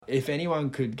if anyone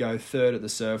could go third at the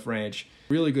Surf Ranch,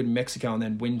 really good in Mexico and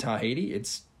then win Tahiti,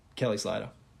 it's Kelly Slater.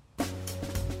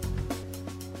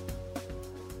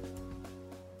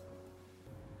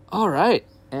 All right,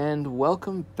 and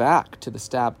welcome back to the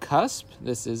Stab Cusp.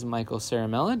 This is Michael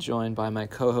Saramella, joined by my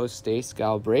co-host Stace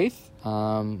Galbraith.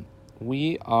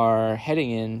 We are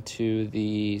heading into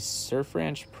the Surf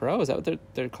Ranch Pro. Is that what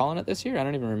they're calling it this year? I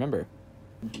don't even remember.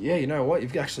 Yeah, you know what?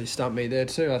 You've actually stumped me there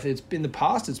too. I think it's in the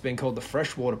past. It's been called the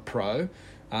Freshwater Pro.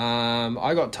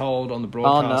 I got told on the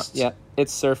broadcast. Oh no, yeah,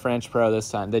 it's Surf Ranch Pro this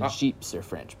time. The Jeep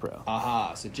Surf Ranch Pro.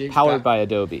 Aha, so Jeep powered by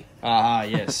Adobe. Aha,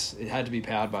 yes, it had to be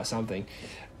powered by something.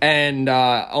 And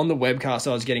on the webcast,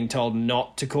 I was getting told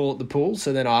not to call it the pool.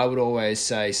 So then I would always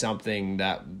say something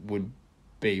that would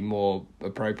be more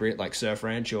appropriate, like Surf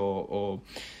Ranch or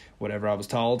whatever I was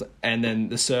told. And then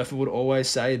the surfer would always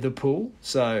say the pool.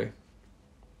 So,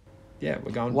 yeah,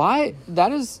 we're going. Why?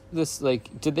 That is this,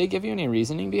 like, did they give you any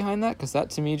reasoning behind that? Because that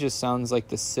to me just sounds like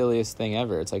the silliest thing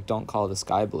ever. It's like, don't call the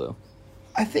sky blue.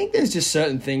 I think there's just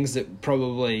certain things that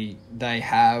probably they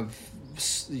have,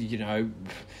 you know,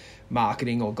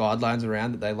 marketing or guidelines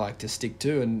around that they like to stick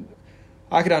to. And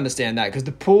I could understand that because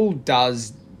the pool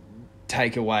does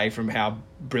take away from how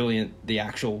brilliant the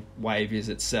actual wave is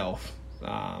itself.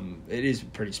 It is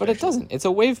pretty special. But it doesn't. It's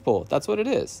a wave pool. That's what it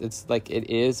is. It's like, it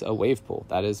is a wave pool.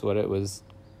 That is what it was.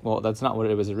 Well, that's not what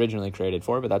it was originally created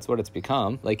for, but that's what it's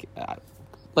become. Like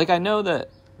I know that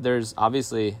there's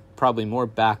obviously probably more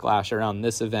backlash around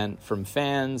this event from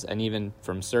fans and even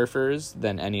from surfers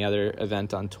than any other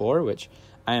event on tour, which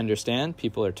I understand.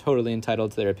 People are totally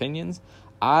entitled to their opinions.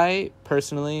 I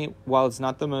personally, while it's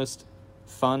not the most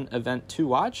fun event to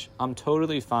watch, I'm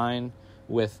totally fine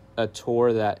with a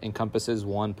tour that encompasses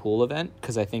one pool event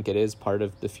because I think it is part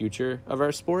of the future of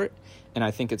our sport, and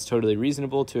I think it's totally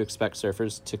reasonable to expect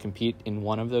surfers to compete in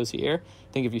one of those a year.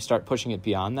 I think if you start pushing it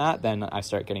beyond that, then I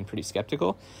start getting pretty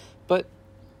skeptical. But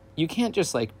you can't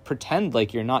just like pretend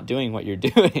like you're not doing what you're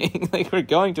doing. Like, we're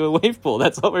going to a wave pool.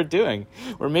 That's what we're doing.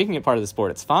 We're making it part of the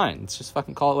sport. It's fine. Let's just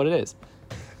fucking call it what it is.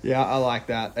 Yeah, I like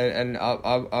that, and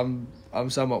I'm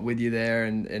somewhat with you there,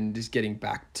 and just getting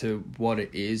back to what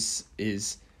it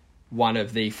is one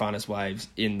of the funnest waves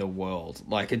in the world.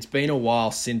 Like, it's been a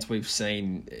while since we've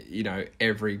seen, you know,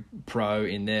 every pro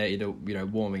in there either, you know,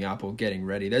 warming up or getting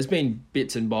ready. There's been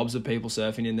bits and bobs of people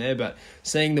surfing in there, but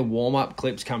seeing the warm-up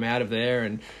clips come out of there,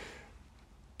 and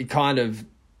it kind of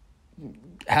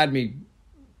had me...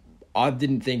 I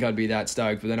didn't think I'd be that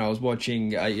stoked, but then I was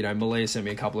watching, you know, Malia sent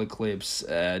me a couple of clips,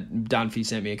 Dunphy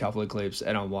sent me a couple of clips,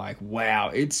 and I'm like, wow,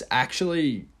 it's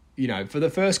actually, you know, for the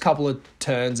first couple of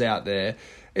turns out there,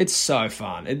 it's so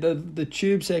fun. The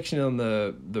tube section on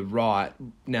the right,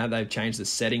 now they've changed the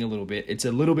setting a little bit, it's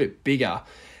a little bit bigger,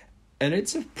 and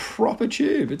it's a proper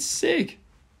tube. It's sick.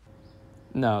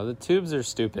 No, the tubes are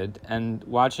stupid, and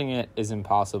watching it is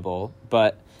impossible,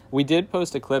 but... We did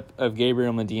post a clip of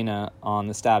Gabriel Medina on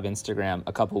the Stab Instagram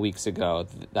a couple weeks ago.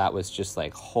 That was just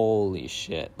like, holy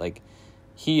shit. Like,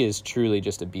 he is truly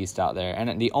just a beast out there.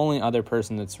 And the only other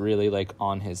person that's really like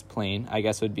on his plane, I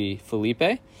guess, would be Felipe.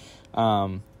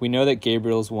 We know that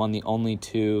Gabriel's won the only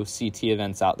 2 CT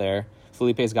events out there.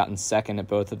 Felipe's gotten second at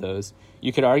both of those.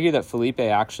 You could argue that Felipe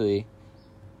actually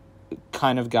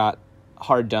kind of got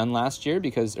hard done last year in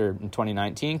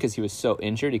 2019 because he was so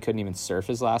injured he couldn't even surf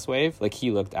his last wave. Like,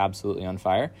 he looked absolutely on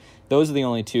fire. Those are the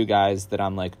only 2 guys that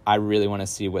I'm like, I really want to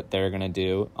see what they're gonna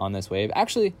do on this wave.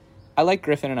 Actually, I like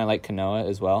Griffin and I like Kanoa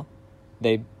as well.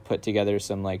 They put together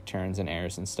some like turns and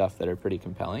airs and stuff that are pretty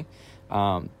compelling.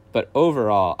 But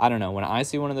overall, I don't know, when I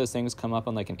see one of those things come up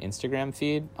on like an Instagram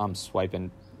feed, I'm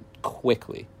swiping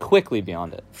quickly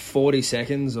beyond it. 40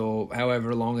 seconds or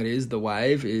however long it is, the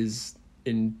wave is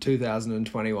in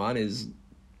 2021 is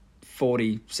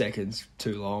 40 seconds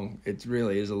too long. It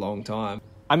really is a long time.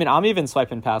 I mean, I'm even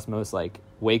swiping past most like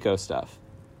Waco stuff.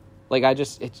 Like,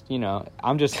 it's, you know,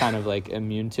 I'm just kind of like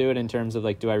immune to it in terms of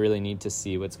like, do I really need to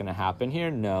see what's going to happen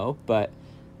here? No. But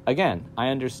again, I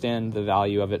understand the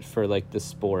value of it for like the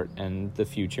sport and the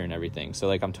future and everything. So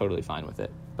like, I'm totally fine with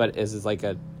it. But as is like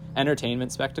a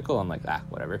entertainment spectacle, I'm like,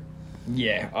 whatever.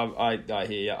 Yeah, I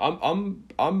hear you.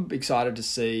 I'm excited to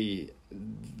see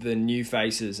the new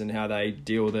faces and how they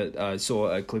deal with it. I saw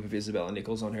a clip of Isabella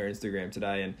Nichols on her Instagram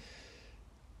today, and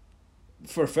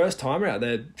for a first timer out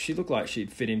there, she looked like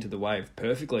she'd fit into the wave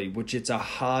perfectly, which it's a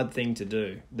hard thing to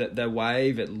do. That the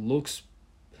wave, it looks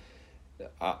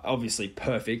obviously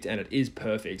perfect, and it is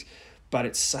perfect, but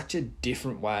it's such a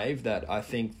different wave that I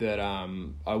think that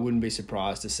I wouldn't be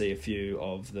surprised to see a few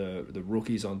of the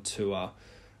rookies on tour,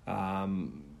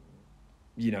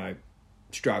 you know,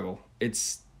 struggle.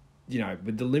 It's, you know,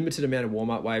 with the limited amount of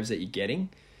warm-up waves that you're getting,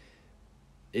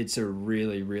 it's a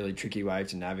really, really tricky wave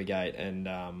to navigate, and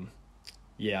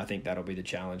I think that'll be the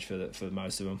challenge for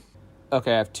most of them.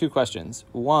 Okay, I have 2 questions.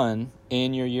 One,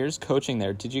 in your years coaching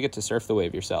there, did you get to surf the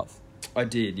wave yourself? I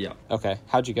did, yeah. Okay,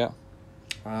 how'd you go?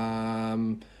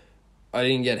 I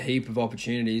didn't get a heap of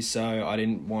opportunities, so I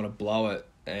didn't want to blow it,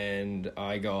 and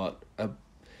I got a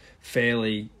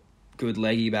fairly good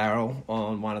leggy barrel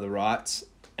on one of the rights,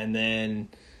 and then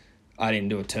I didn't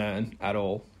do a turn at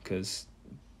all, because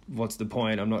what's the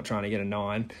point? I'm not trying to get a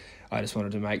 9. I just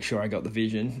wanted to make sure I got the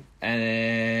vision.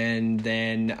 And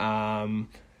then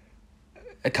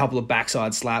a couple of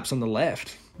backside slaps on the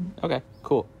left. Okay,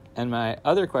 cool. And my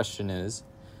other question is,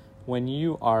 when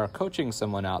you are coaching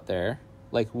someone out there,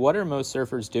 like, what are most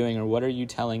surfers doing, or what are you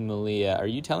telling Malia? Are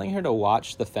you telling her to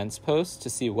watch the fence post to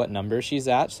see what number she's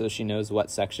at so she knows what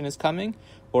section is coming?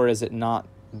 Or is it not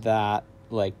that,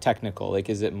 like, technical? Like,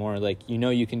 is it more like,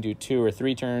 you can do 2 or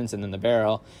 3 turns and then the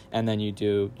barrel, and then you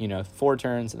do, 4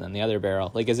 turns and then the other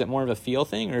barrel? Like, is it more of a feel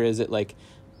thing, or is it like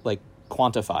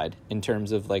quantified in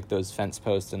terms of like those fence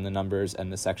posts and the numbers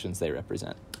and the sections they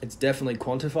represent? It's definitely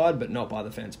quantified, but not by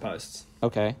the fence posts.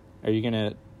 Okay. Are you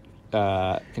going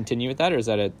to continue with that, or is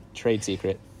that a trade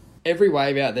secret? Every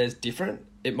wave out there is different.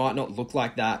 It might not look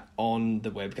like that on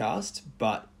the webcast,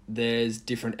 but there's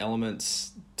different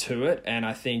elements to it, and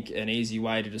I think an easy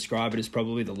way to describe it is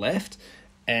probably the left.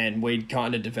 And we'd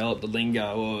kind of developed the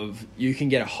lingo of, you can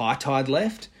get a high tide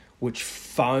left, which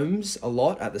foams a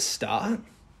lot at the start.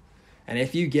 And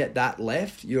if you get that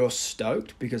left, you're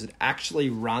stoked, because it actually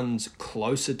runs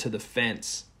closer to the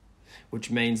fence, which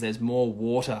means there's more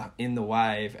water in the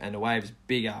wave and the wave's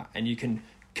bigger, and you can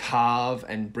carve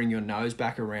and bring your nose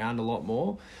back around a lot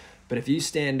more. But if you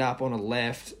stand up on a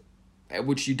left,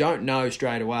 which you don't know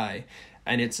straight away,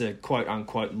 and it's a quote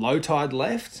unquote low tide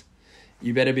left,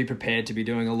 you better be prepared to be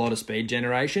doing a lot of speed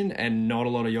generation, and not a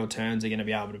lot of your turns are going to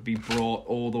be able to be brought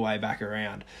all the way back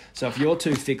around. So if you're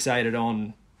too fixated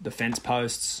on the fence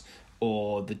posts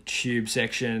or the tube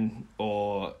section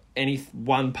or any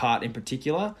one part in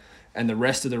particular, and the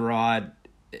rest of the ride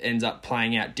ends up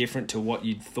playing out different to what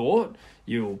you'd thought,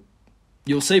 you'll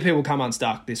see people come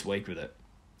unstuck this week with it.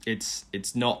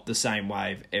 It's not the same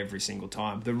wave every single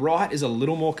time. The right is a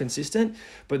little more consistent,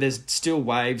 but there's still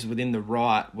waves within the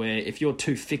right where if you're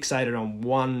too fixated on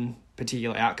one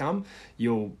particular outcome,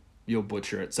 you'll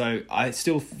butcher it. So I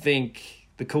still think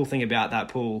the cool thing about that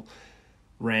pool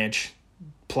ranch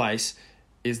place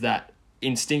is that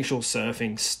instinctual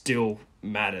surfing still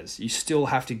matters. You still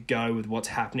have to go with what's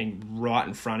happening right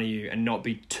in front of you and not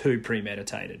be too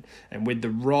premeditated. And with the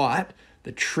right,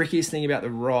 the trickiest thing about the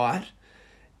right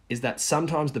is that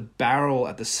sometimes the barrel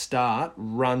at the start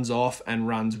runs off and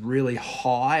runs really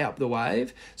high up the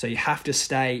wave. So you have to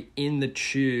stay in the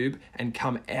tube and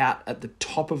come out at the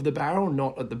top of the barrel,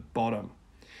 not at the bottom.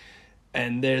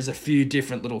 And there's a few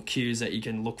different little cues that you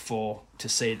can look for to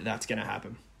see that that's going to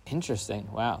happen. Interesting.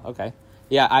 Wow. Okay.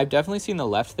 Yeah, I've definitely seen the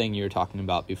left thing you were talking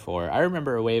about before. I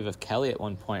remember a wave of Kelly at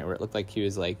one point where it looked like he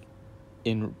was like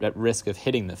at risk of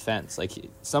hitting the fence. Like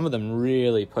some of them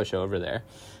really push over there.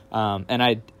 And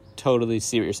I totally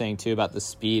see what you're saying too about the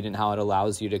speed and how it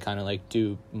allows you to kind of like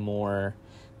do more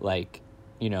like,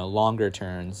 longer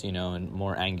turns, and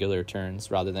more angular turns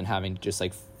rather than having to just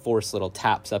like force little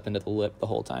taps up into the lip the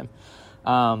whole time.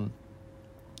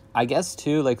 I guess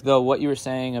too, like though what you were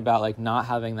saying about like not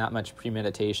having that much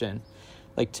premeditation,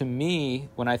 like to me,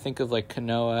 when I think of like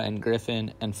Kanoa and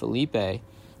Griffin and Felipe,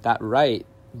 that right,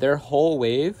 their whole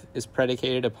wave is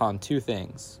predicated upon 2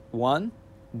 things. One,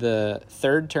 the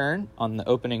third turn on the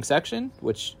opening section,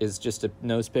 which is just a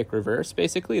nose pick reverse,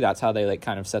 basically. That's how they like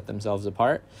kind of set themselves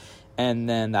apart. And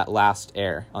then that last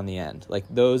air on the end. Like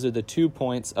those are the 2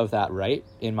 points of that right,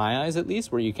 in my eyes at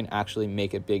least, where you can actually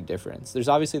make a big difference. There's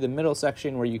obviously the middle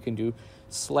section where you can do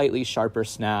slightly sharper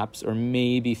snaps or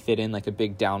maybe fit in like a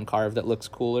big down carve that looks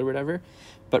cool or whatever.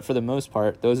 But for the most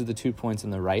part, those are the 2 points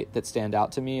on the right that stand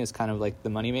out to me as kind of like the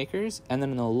money makers. And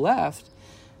then on the left,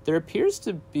 there appears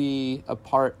to be a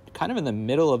part kind of in the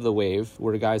middle of the wave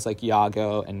where guys like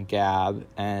Yago and Gab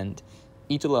and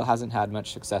Italo hasn't had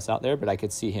much success out there, but I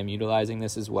could see him utilizing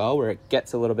this as well, where it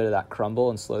gets a little bit of that crumble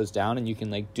and slows down and you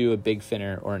can like do a big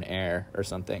finner or an air or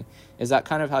something. Is that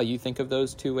kind of how you think of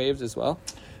those 2 waves as well?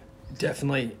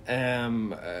 Definitely.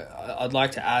 I'd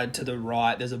like to add to the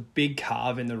right, there's a big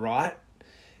carve in the right,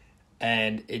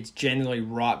 and it's generally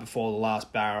right before the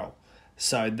last barrel.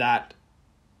 So that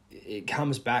it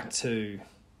comes back to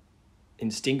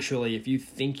instinctually, if you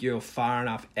think you're far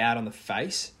enough out on the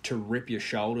face to rip your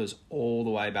shoulders all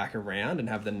the way back around and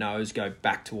have the nose go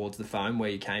back towards the foam where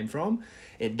you came from,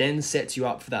 it then sets you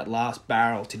up for that last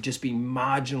barrel to just be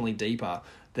marginally deeper,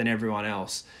 than everyone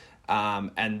else.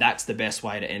 And that's the best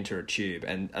way to enter a tube.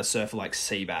 And a surfer like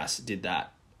Seabass did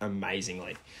that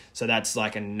amazingly. So that's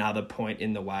like another point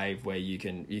in the wave where you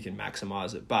can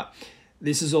maximize it. But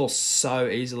this is all so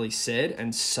easily said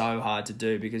and so hard to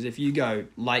do, because if you go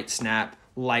late snap,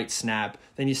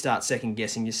 then you start second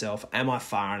guessing yourself. Am I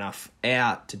far enough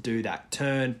out to do that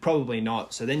turn? Probably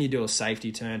not. So then you do a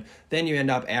safety turn. Then you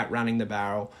end up outrunning the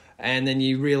barrel. And then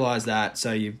you realize that.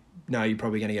 So you know you're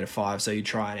probably going to get a 5. So you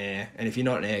try an air. And if you're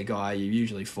not an air guy, you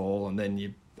usually fall, and then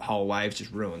your whole wave's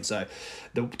just ruined. So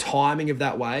the timing of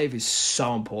that wave is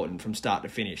so important from start to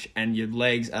finish. And your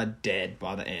legs are dead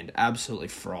by the end. Absolutely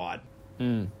fried.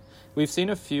 We've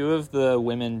seen a few of the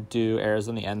women do airs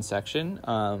on the end section.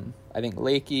 I think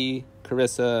Lakey,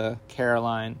 Carissa,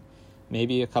 Caroline,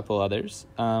 maybe a couple others.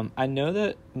 I know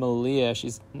that Malia,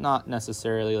 she's not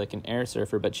necessarily like an air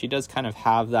surfer, but she does kind of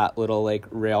have that little like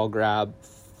rail grab,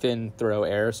 fin throw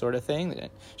air sort of thing.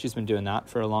 She's been doing that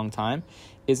for a long time.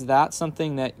 Is that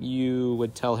something that you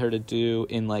would tell her to do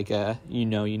in like a, you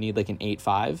need like an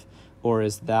 8.5? Or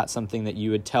is that something that you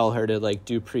would tell her to like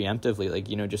do preemptively? Like,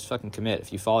 just fucking commit.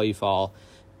 If you fall, you fall.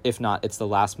 If not, it's the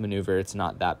last maneuver. It's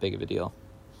not that big of a deal.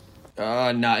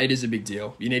 No, it is a big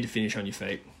deal. You need to finish on your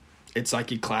feet. It's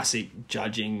like your classic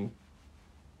judging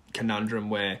conundrum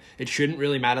where it shouldn't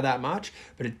really matter that much,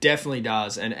 but it definitely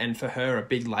does. And for her, a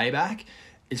big layback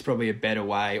is probably a better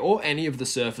way. Or any of the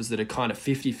surfers that are kind of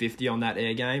 50-50 on that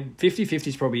air game. 50-50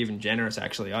 is probably even generous,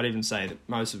 actually. I'd even say that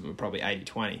most of them are probably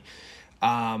 80-20.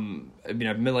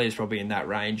 Millie is probably in that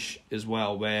range as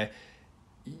well, where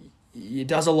it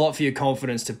does a lot for your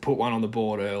confidence to put one on the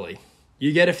board early.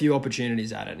 You get a few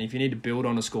opportunities at it, and if you need to build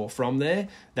on a score from there,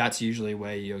 that's usually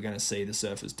where you're going to see the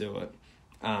surfers do it.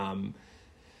 Do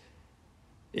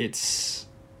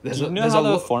you know how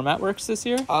the format works this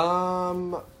year? I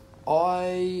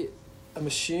am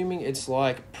assuming it's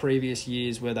like previous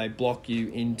years where they block you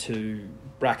into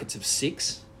brackets of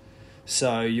 6.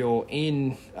 So you're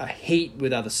in a heat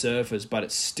with other surfers, but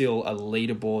it's still a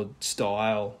leaderboard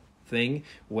style thing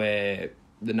where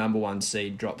the number 1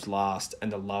 seed drops last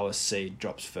and the lowest seed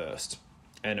drops first.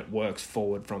 And it works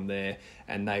forward from there.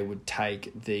 And they would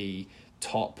take the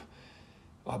top,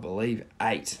 I believe,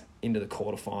 8 into the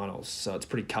quarterfinals. So it's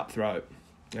pretty cutthroat.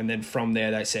 And then from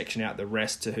there, they section out the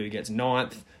rest to who gets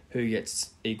 9th, who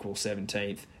gets equal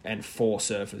 17th, and 4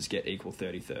 surfers get equal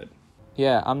 33rd.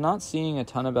 Yeah, I'm not seeing a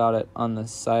ton about it on the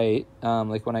site.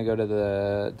 Like when I go to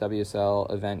the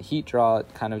WSL event heat draw,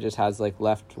 it kind of just has like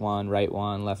left 1, right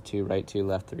 1, left 2, right 2,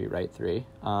 left 3, right 3.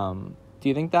 Do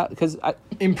you think that... Because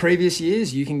in previous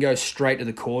years, you can go straight to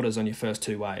the quarters on your first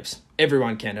 2 waves.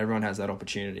 Everyone can. Everyone has that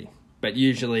opportunity. But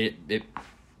usually it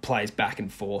plays back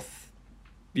and forth.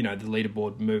 The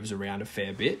leaderboard moves around a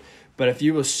fair bit. But if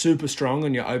you were super strong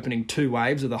on your opening 2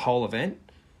 waves of the whole event,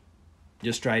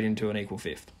 you're straight into an equal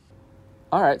 5th.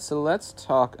 All right, so let's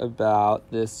talk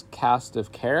about this cast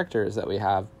of characters that we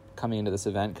have coming into this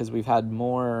event, because we've had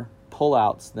more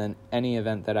pullouts than any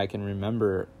event that I can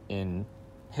remember in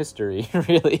history,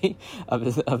 really, of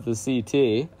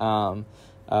the CT,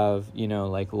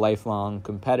 like lifelong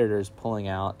competitors pulling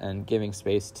out and giving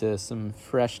space to some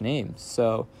fresh names.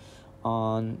 So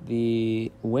on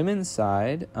the women's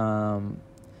side,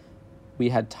 we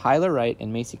had Tyler Wright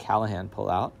and Macy Callahan pull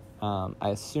out. I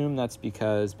assume that's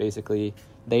because basically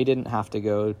they didn't have to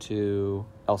go to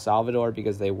El Salvador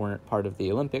because they weren't part of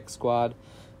the Olympic squad.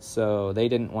 So they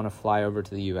didn't want to fly over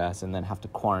to the U.S. and then have to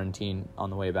quarantine on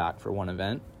the way back for one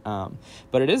event.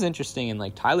 But it is interesting in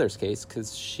like Tyler's case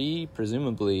because she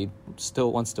presumably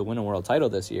still wants to win a world title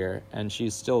this year, and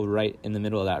she's still right in the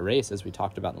middle of that race as we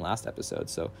talked about in the last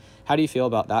episode. So how do you feel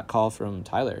about that call from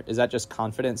Tyler? Is that just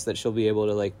confidence that she'll be able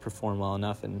to like perform well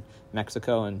enough in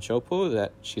Mexico and Chopo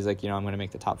that she's like, I'm going to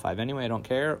make the top 5 anyway, I don't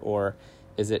care? Or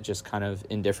is it just kind of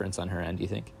indifference on her end, do you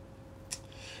think?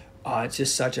 It's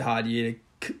just such a hard year to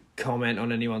comment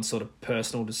on anyone's sort of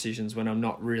personal decisions when I'm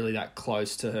not really that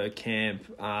close to her camp.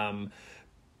 I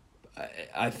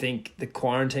think the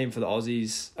quarantine for the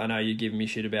Aussies, I know you're giving me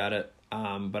shit about it,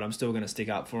 but I'm still going to stick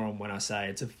up for them when I say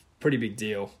it's a pretty big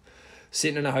deal.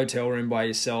 Sitting in a hotel room by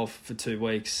yourself for 2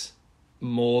 weeks,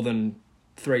 more than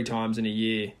 3 times in a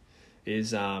year,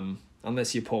 is,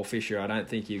 unless you're Paul Fisher, I don't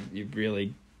think you're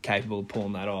really capable of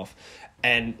pulling that off.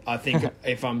 And I think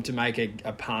if I'm to make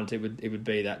a punt, it would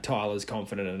be that Tyler's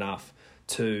confident enough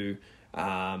to,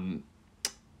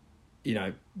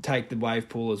 take the wave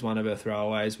pool as one of her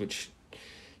throwaways, which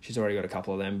she's already got a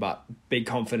couple of them, but be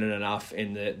confident enough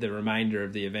in the remainder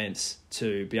of the events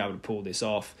to be able to pull this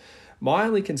off. My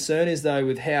only concern is, though,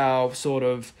 with how sort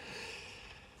of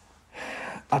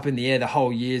up in the air the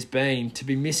whole year's been, to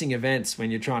be missing events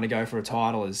when you're trying to go for a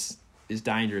title is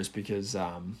dangerous, because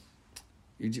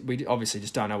we obviously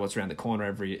just don't know what's around the corner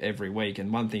every week.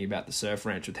 And one thing about the Surf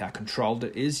Ranch, with how controlled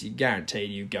it is, you guarantee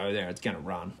you go there, it's going to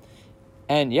run.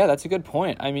 And yeah, that's a good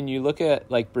point. I mean, you look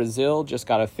at like Brazil just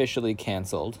got officially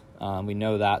canceled. We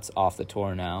know that's off the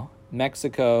tour now.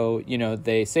 Mexico,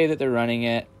 they say that they're running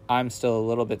it. I'm still a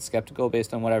little bit skeptical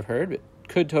based on what I've heard. It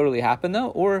could totally happen though,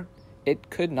 or it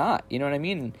could not. You know what I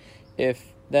mean?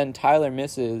 If then Tyler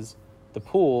misses the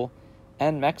pool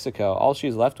and Mexico, all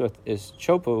she's left with is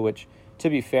Chopu, which, to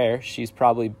be fair, she's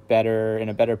probably in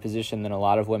a better position than a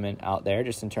lot of women out there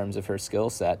just in terms of her skill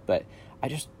set. But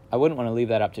I wouldn't want to leave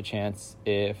that up to chance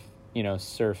if,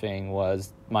 surfing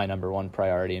was my number one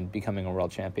priority and becoming a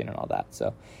world champion and all that.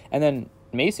 So, and then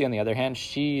Macy, on the other hand,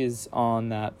 she is on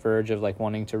that verge of like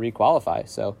wanting to requalify.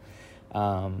 So,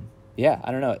 yeah,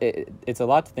 I don't know. It's a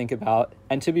lot to think about.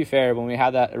 And to be fair, when we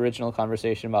had that original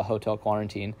conversation about hotel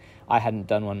quarantine, I hadn't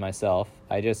done one myself.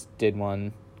 I just did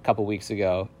one a couple weeks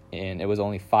ago, and it was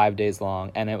only 5 days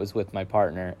long, and it was with my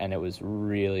partner, and it was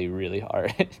really, really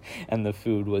hard. And the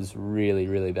food was really,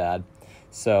 really bad.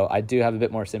 So I do have a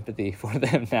bit more sympathy for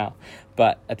them now.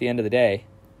 But at the end of the day,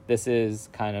 this is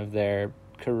kind of their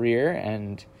career,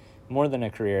 and more than a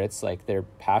career, it's like their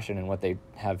passion and what they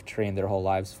have trained their whole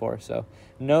lives for. So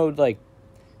no like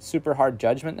super hard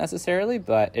judgment necessarily,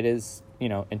 but it is,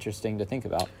 interesting to think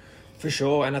about. For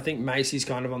sure. And I think Macy's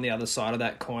kind of on the other side of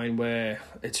that coin, where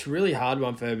it's a really hard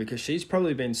one for her, because she's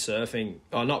probably been surfing,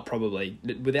 or not probably,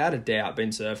 without a doubt, been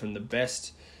surfing the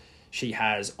best she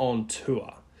has on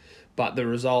tour. But the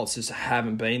results just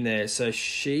haven't been there. So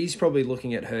she's probably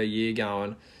looking at her year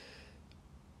going,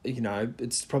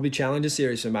 it's probably Challenger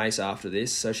Series for Mace after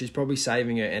this. So she's probably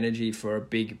saving her energy for a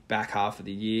big back half of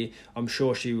the year. I'm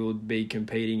sure she will be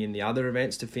competing in the other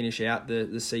events to finish out the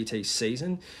CT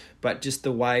season. But just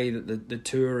the way that the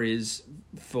tour is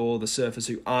for the surfers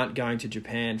who aren't going to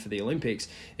Japan for the Olympics,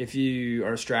 if you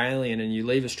are Australian and you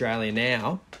leave Australia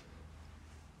now,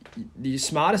 the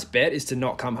smartest bet is to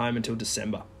not come home until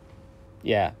December.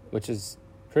 Yeah, which is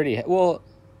pretty... Well...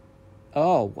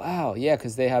 Oh, wow. Yeah,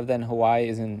 because they have then Hawaii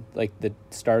is in, like, the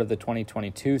start of the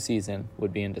 2022 season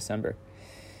would be in December.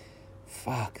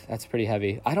 Fuck, that's pretty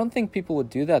heavy. I don't think people would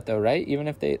do that, though, right? Even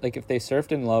if they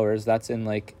surfed in lowers, that's in,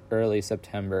 like, early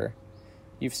September.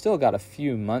 You've still got a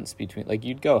few months between, like,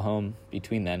 you'd go home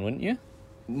between then, wouldn't you?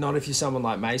 Not if you're someone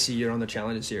like Macy, you're on the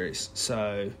Challenger Series.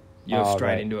 So you're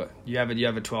straight into it. You have a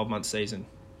 12-month season.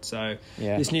 So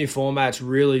This new format's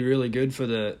really, really good for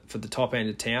the top end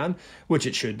of town, which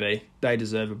it should be. They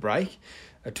deserve a break.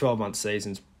 A 12-month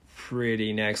season's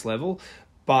pretty next level.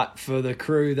 But for the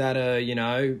crew that are,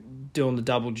 doing the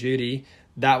double duty,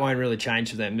 that won't really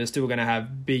change for them. They're still going to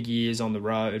have big years on the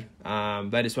road.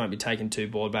 They just won't be taking 2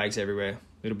 board bags everywhere.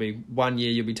 It'll be 1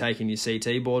 year you'll be taking your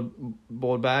CT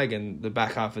board bag, and the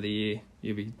back half of the year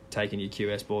you'll be taking your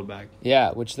QS board bag.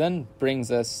 Yeah, which then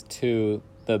brings us to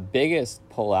the biggest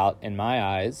pullout in my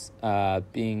eyes,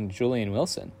 being Julian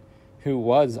Wilson, who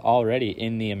was already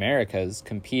in the Americas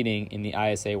competing in the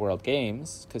ISA World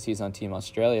Games because he's on Team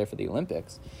Australia for the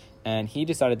Olympics. And he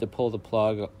decided to pull the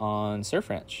plug on Surf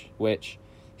Ranch, which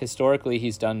historically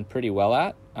he's done pretty well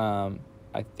at.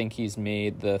 I think he's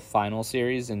made the final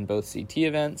series in both CT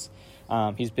events.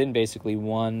 He's been basically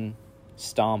one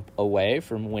stomp away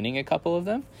from winning a couple of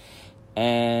them.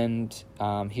 And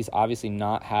he's obviously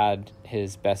not had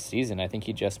his best season. I think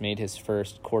he just made his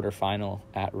first quarterfinal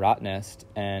at Rottnest,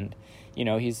 and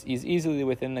he's easily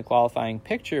within the qualifying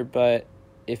picture. But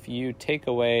if you take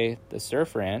away the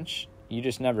Surf Ranch, you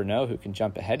just never know who can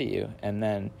jump ahead of you. And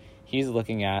then he's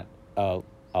looking at a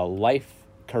life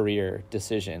career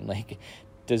decision. Like,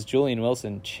 does Julian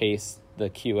Wilson chase the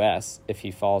QS if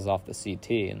he falls off the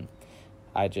CT? And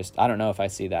I don't know if I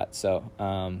see that. So,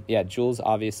 Jules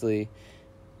obviously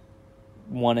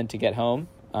wanted to get home.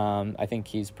 I think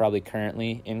he's probably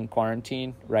currently in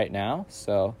quarantine right now.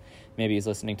 So maybe he's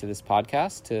listening to this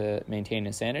podcast to maintain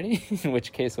his sanity, in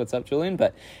which case, what's up, Julian?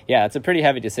 But yeah, it's a pretty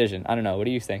heavy decision. I don't know. What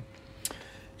do you think?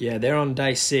 Yeah, they're on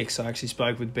day 6. I actually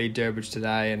spoke with Bede Durbridge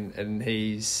today, and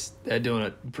they're doing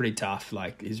it pretty tough.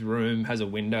 Like, his room has a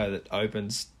window that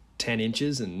opens 10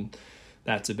 inches, and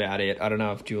that's about it. I don't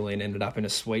know if Julian ended up in a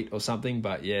suite or something,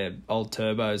 but yeah, old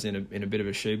Turbo's in a bit of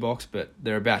a shoebox, but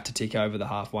they're about to tick over the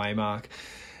halfway mark.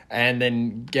 And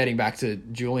then getting back to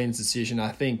Julian's decision, I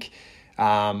think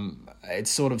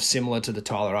it's sort of similar to the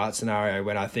Tyler Wright scenario,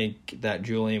 when I think that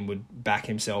Julian would back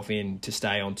himself in to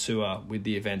stay on tour with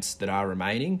the events that are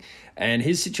remaining. And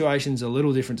his situation's a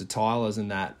little different to Tyler's in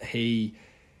that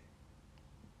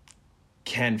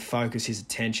can focus his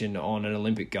attention on an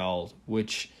Olympic gold,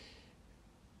 which,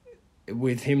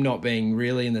 with him not being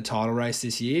really in the title race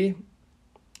this year,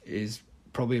 is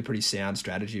probably a pretty sound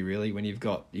strategy, really, when you've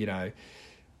got, you know,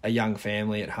 a young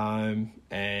family at home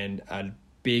and a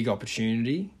big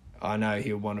opportunity. I know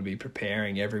he'll want to be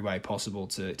preparing every way possible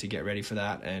to get ready for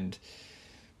that. And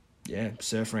yeah,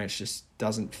 Surf Ranch just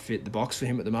doesn't fit the box for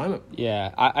him at the moment.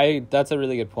 Yeah, I that's a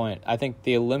really good point. I think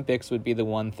the Olympics would be the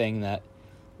one thing that,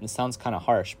 it sounds kind of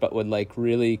harsh, but would like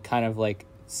really kind of like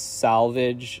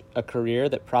salvage a career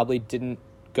that probably didn't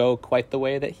go quite the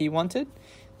way that he wanted.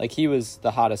 Like, he was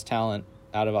the hottest talent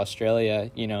out of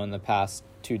Australia, you know, in the past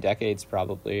 2 decades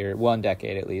probably, or 1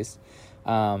 decade at least.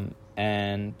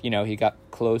 And, you know, he got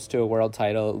close to a world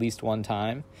title at least one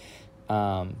time.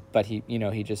 But he, you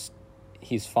know,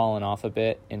 he's fallen off a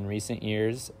bit in recent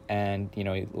years. And, you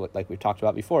know, like we've talked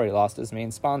about before, he lost his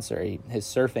main sponsor. His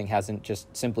surfing hasn't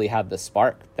just simply had the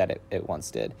spark that it once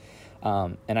did.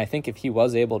 And I think if he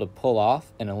was able to pull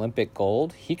off an Olympic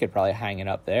gold, he could probably hang it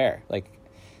up there. Like,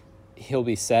 he'll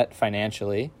be set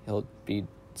financially. He'll be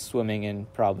swimming in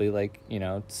probably like, you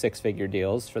know, 6-figure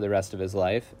deals for the rest of his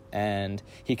life. And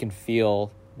he can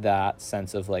feel that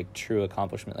sense of like true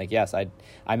accomplishment. Like, yes,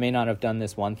 I may not have done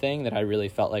this one thing that I really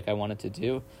felt like I wanted to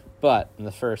do, but I'm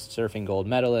the first surfing gold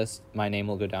medalist. My name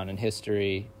will go down in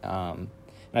history. And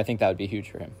I think that would be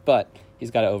huge for him. But he's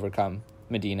got to overcome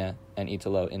Medina and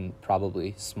Italo in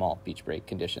probably small beach break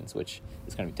conditions, which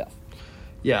is going to be tough.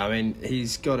 Yeah, I mean,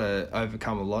 he's got to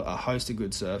overcome a host of good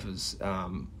surfers.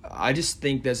 I just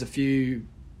think there's a few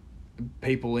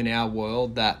people in our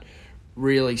world that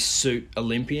really suit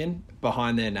Olympian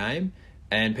behind their name,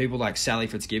 and people like Sally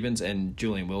Fitzgibbons and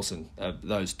Julian Wilson are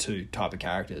those two type of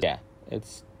characters. Yeah,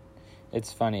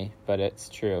 it's funny, but it's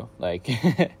true. Like,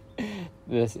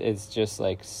 this is just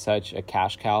like such a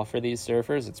cash cow for these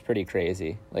surfers. It's pretty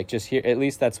crazy. Like, just here, at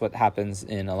least that's what happens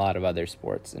in a lot of other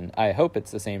sports, and I hope it's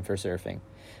the same for surfing.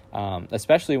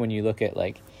 Especially when you look at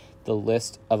like the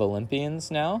list of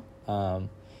Olympians now.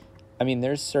 I mean,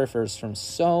 there's surfers from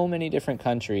so many different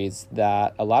countries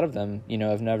that a lot of them, you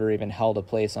know, have never even held a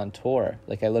place on tour.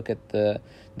 Like, I look at the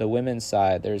women's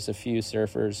side, there's a few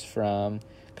surfers from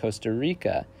Costa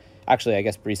Rica. Actually, I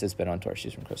guess Brisa's been on tour.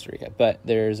 She's from Costa Rica. But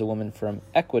there's a woman from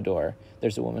Ecuador.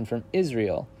 There's a woman from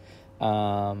Israel.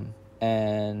 And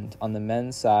on the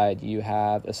men's side, you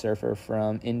have a surfer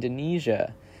from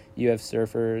Indonesia. You have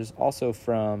surfers also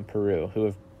from Peru who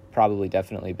have probably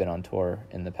definitely been on tour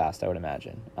in the past, I would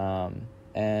imagine.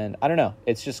 And I don't know.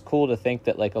 It's just cool to think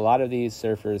that like a lot of these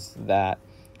surfers that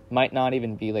might not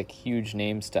even be like huge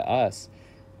names to us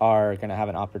are going to have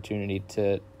an opportunity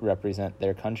to represent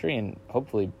their country and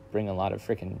hopefully bring a lot of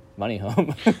freaking money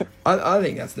home. I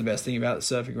think that's the best thing about the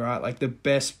surfing, right? Like, the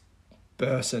best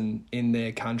person in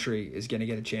their country is going to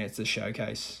get a chance to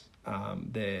showcase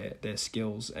their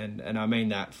skills, and I mean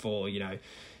that for, you know,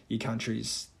 your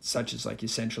countries such as like your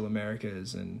Central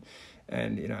Americas and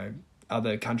you know,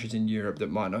 other countries in Europe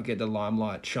that might not get the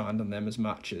limelight shined on them as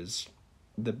much as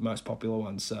the most popular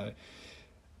ones. So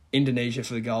Indonesia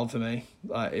for the gold for me.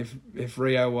 Like, if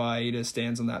Rio Waida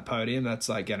stands on that podium, that's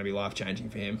like going to be life changing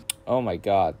for him. Oh my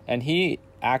God. And he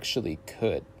actually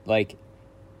could, like,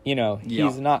 you know,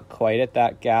 he's not quite at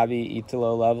that Gabby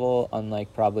Italo level,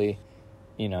 unlike probably,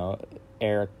 you know,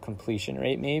 air completion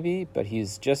rate maybe, but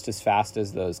he's just as fast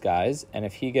as those guys. And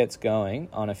if he gets going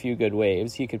on a few good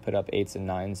waves, he could put up 8s and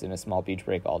 9s in a small beach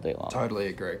break all day long. Totally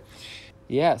agree.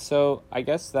 Yeah, so I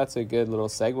guess that's a good little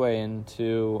segue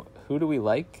into who do we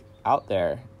like out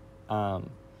there.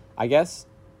 I guess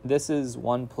this is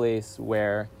one place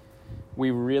where we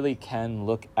really can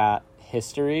look at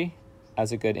history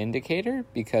as a good indicator,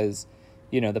 because,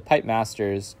 you know, the Pipe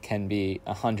Masters can be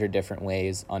 100 different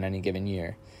ways on any given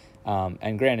year.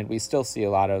 And granted, we still see a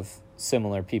lot of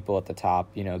similar people at the top,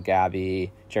 you know,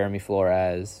 Gabby, Jeremy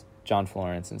Flores, John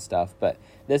Florence and stuff. But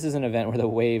this is an event where the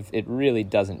wave, it really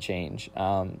doesn't change.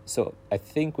 So I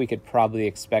think we could probably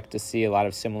expect to see a lot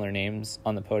of similar names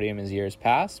on the podium as years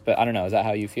past. But I don't know, is that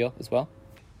how you feel as well?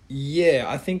 Yeah,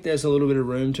 I think there's a little bit of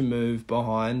room to move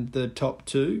behind the top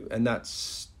two, and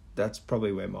that's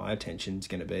probably where my attention's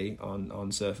going to be on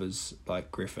surfers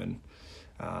like Griffin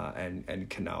and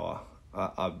Kanoa.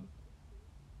 I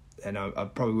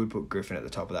probably would put Griffin at the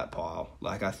top of that pile.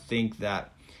 Like, I think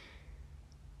that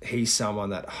he's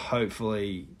someone that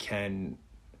hopefully can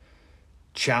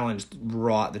challenge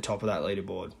right at the top of that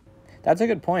leaderboard. That's a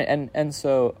good point. And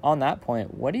so on that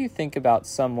point, what do you think about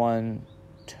someone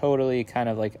totally kind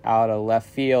of like out of left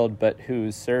field, but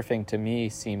whose surfing to me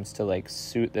seems to like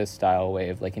suit this style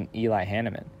wave, like an Eli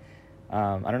Hanneman?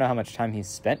 I don't know how much time he's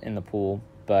spent in the pool,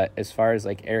 but as far as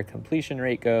like air completion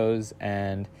rate goes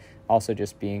and also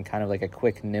just being kind of like a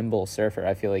quick, nimble surfer,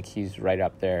 I feel like he's right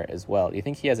up there as well. Do you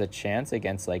think he has a chance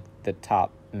against like the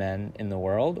top men in the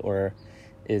world, or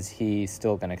is he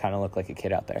still going to kind of look like a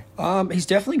kid out there? He's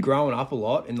definitely grown up a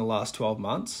lot in the last 12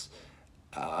 months.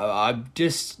 I'm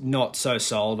just not so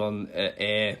sold on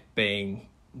air being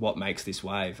what makes this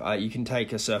wave. You can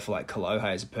take a surfer like Kolohe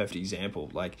as a perfect example.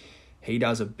 Like, he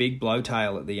does a big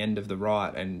blowtail at the end of the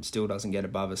right and still doesn't get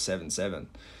above a 7.7.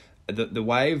 The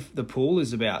wave, the pool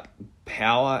is about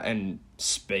power and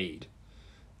speed.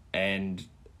 And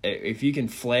if you can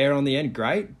flare on the end,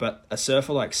 great. But a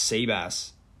surfer like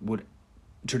Seabass would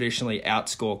traditionally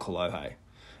outscore Kolohe.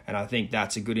 And I think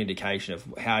that's a good indication of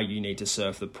how you need to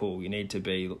surf the pool. You need to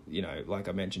be, like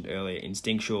I mentioned earlier,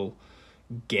 instinctual,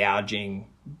 gouging,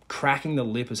 cracking the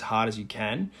lip as hard as you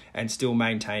can and still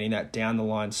maintaining that down the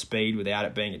line speed without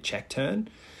it being a check turn.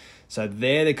 So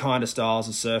they're the kind of styles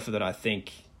of surfer that I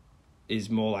think is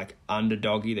more like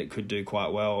underdoggy that could do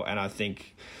quite well. And I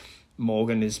think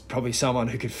Morgan is probably someone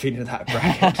who could fit into that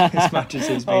bracket as much as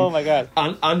he's been oh my God.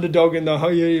 Underdog in the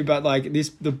whole year. But like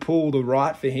the pool, the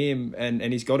right for him, and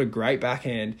he's got a great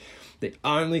backhand. The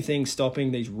only thing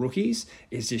stopping these rookies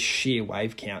is just sheer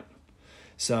wave count.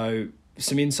 So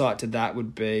some insight to that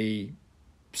would be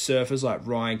surfers like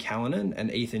Ryan Callanan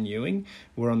and Ethan Ewing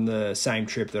were on the same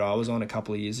trip that I was on a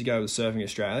couple of years ago with Surfing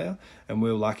Australia, and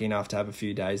we were lucky enough to have a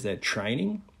few days there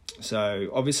training. So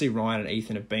obviously Ryan and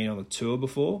Ethan have been on the tour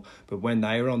before, but when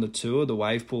they were on the tour, the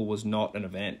wave pool was not an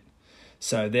event.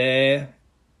 So they're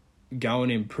going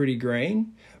in pretty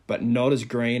green, but not as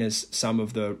green as some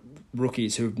of the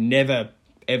rookies who've never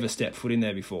ever stepped foot in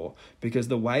there before, because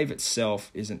the wave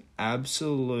itself is an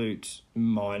absolute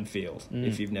minefield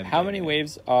if you've never. How many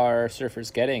waves are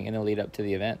surfers getting in the lead up to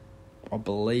the event? I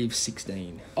believe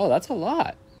 16. Oh, that's a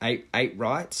lot. Eight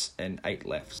rights and 8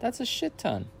 lefts. That's a shit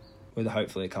ton. With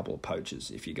hopefully a couple of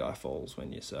poachers if your guy falls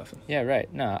when you're surfing. Yeah,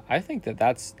 right. No, I think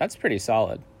that's pretty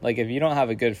solid. Like, if you don't have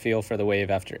a good feel for the wave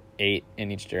after 8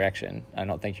 in each direction, I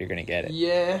don't think you're going to get it.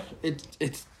 Yeah,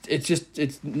 it's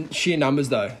sheer numbers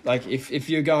though. Like, if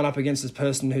you're going up against this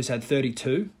person who's had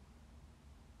 32,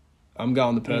 I'm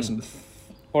going the person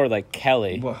with... Or like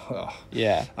Kelly. Well, oh.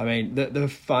 Yeah. I mean, the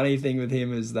funny thing with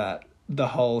him is that the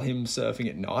whole him surfing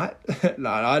at night. No,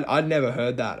 I'd never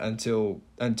heard that until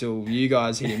you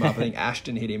guys hit him up. I think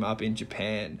Ashton hit him up in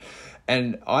Japan,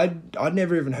 and I'd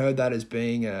never even heard that as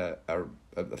being a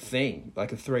thing,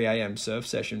 like a 3 a.m. surf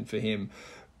session for him.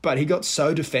 But he got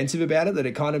so defensive about it that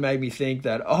it kind of made me think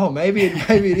that maybe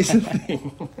it is a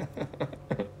thing.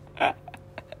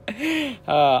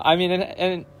 I mean,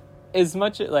 and as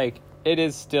much like it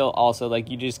is still also like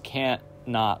you just can't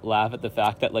not laugh at the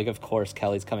fact that, like, of course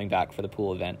Kelly's coming back for the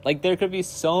pool event. Like, there could be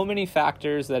so many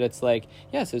factors that it's like,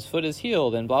 yes, his foot is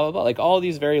healed and blah blah blah, like all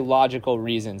these very logical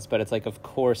reasons, but it's like, of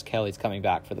course Kelly's coming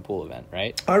back for the pool event,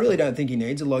 right? I really don't think he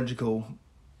needs a logical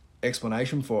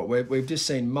explanation for it. We've just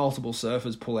seen multiple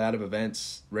surfers pull out of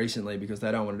events recently because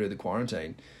they don't want to do the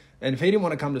quarantine, and if he didn't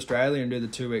want to come to Australia and do the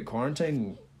 2-week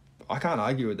quarantine, I can't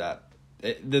argue with that.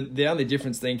 The only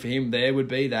difference thing for him there would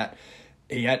be that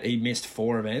he missed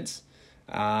 4 events.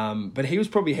 But he was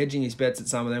probably hedging his bets that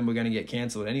some of them were going to get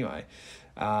cancelled anyway.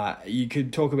 You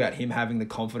could talk about him having the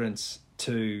confidence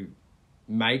to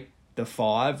make the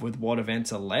 5 with what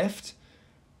events are left.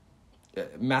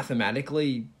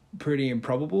 Mathematically, pretty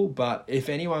improbable, but if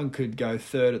anyone could go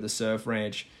 3rd at the Surf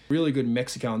Ranch, really good in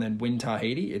Mexico, and then win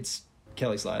Tahiti, it's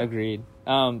Kelly Slater. Agreed.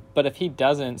 But if he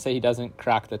doesn't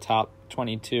crack the top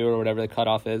 22 or whatever the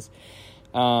cutoff is,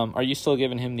 are you still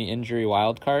giving him the injury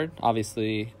wild card?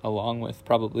 Obviously, along with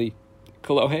probably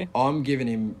Kolohe. I'm giving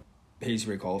him he's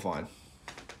requalifying.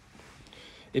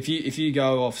 If you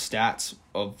go off stats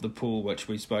of the pool, which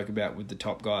we spoke about with the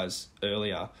top guys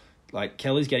earlier, like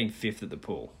Kelly's getting 5th at the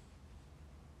pool.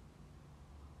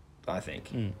 I think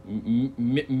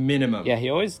minimum. Yeah, he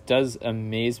always does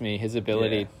amaze me, his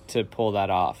ability to pull that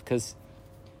off. Because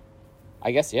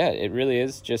I guess it really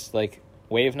is just like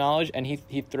wave knowledge, and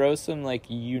he throws some like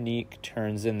unique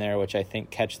turns in there which I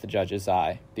think catch the judge's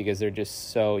eye because they're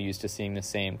just so used to seeing the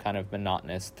same kind of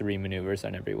monotonous 3 maneuvers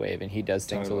on every wave, and he does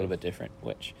things a little bit different,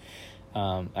 which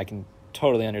I can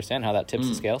totally understand how that tips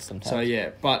the scale sometimes.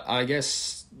 So but I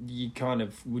guess you kind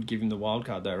of would give him the wild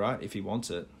card though, right? If he wants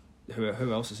it.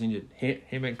 Who else is injured?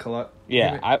 Him and Kolohe.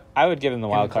 Yeah, I would give him the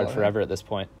wild card forever at this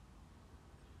point.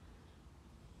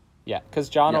 Yeah, because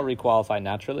John will requalify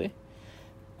naturally.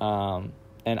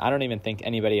 And I don't even think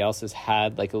anybody else has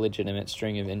had like a legitimate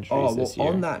string of injuries this year.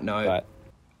 On that note,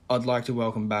 I'd like to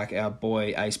welcome back our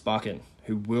boy Ace Buchan,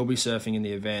 who will be surfing in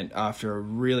the event after a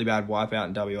really bad wipeout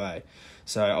in WA.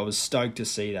 So I was stoked to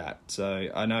see that. So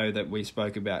I know that we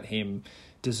spoke about him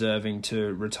deserving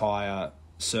to retire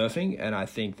surfing, and I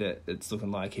think that it's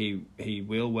looking like he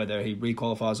will. Whether he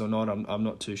requalifies or not, I'm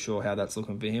not too sure how that's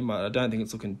looking for him. I don't think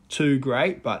it's looking too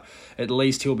great, but at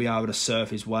least he'll be able to surf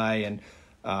his way and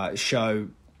show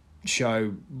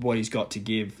what he's got to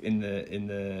give in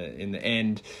the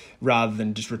end, rather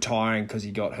than just retiring because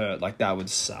he got hurt. Like, that would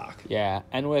suck. Yeah,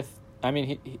 and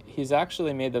he's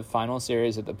actually made the final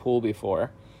series at the pool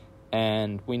before,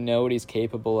 and we know what he's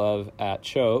capable of at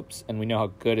Chopes, and we know how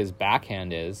good his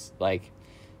backhand is. Like,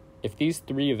 if these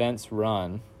 3 events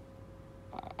run,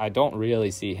 I don't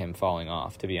really see him falling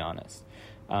off, to be honest.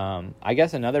 I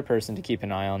guess another person to keep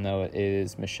an eye on, though,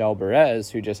 is Michel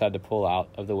Perez, who just had to pull out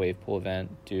of the wave pool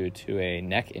event due to a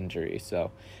neck injury.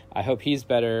 So I hope he's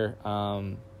better,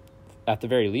 at the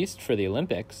very least, for the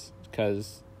Olympics,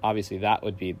 because obviously that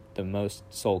would be the most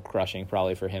soul-crushing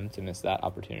probably for him to miss that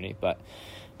opportunity. But,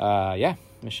 yeah,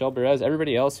 Michel Perez.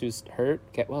 Everybody else who's hurt,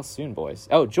 get well soon, boys.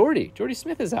 Oh, Jordy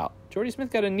Smith is out. Jordy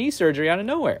Smith got a knee surgery out of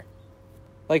nowhere.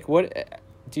 Like, what...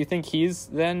 Do you think he's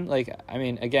then, like, I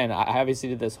mean, again, I obviously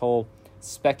did this whole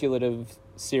speculative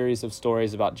series of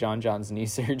stories about John's knee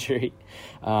surgery,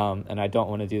 and I don't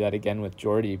want to do that again with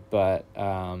Jordy, but,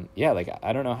 yeah, like,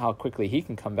 I don't know how quickly he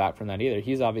can come back from that either.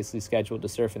 He's obviously scheduled to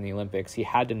surf in the Olympics. He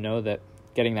had to know that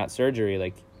getting that surgery,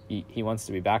 like, he wants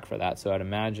to be back for that, so I'd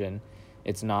imagine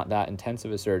it's not that intense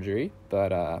of a surgery,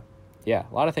 but, yeah,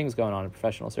 a lot of things going on in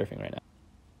professional surfing right now.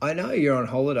 I know you're on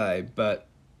holiday, but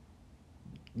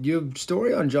your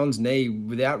story on John's knee,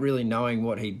 without really knowing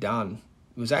what he'd done,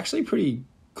 was actually pretty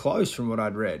close from what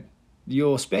I'd read.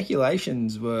 Your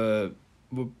speculations were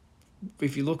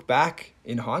if you look back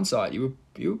in hindsight, you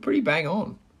were pretty bang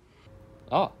on.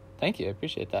 Oh, thank you. I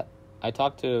appreciate that. I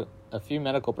talked to a few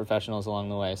medical professionals along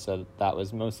the way, so that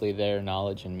was mostly their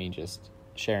knowledge and me just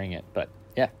sharing it. But,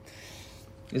 yeah.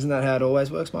 Isn't that how it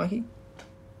always works, Mikey?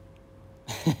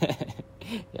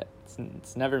 Yeah,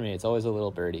 it's never me. It's always a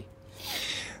little birdie.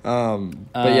 But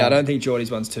yeah, I don't think Jordy's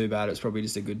one's too bad. It's probably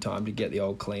just a good time to get the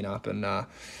old clean up. And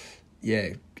yeah,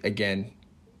 again,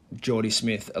 Jordy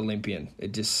Smith, Olympian.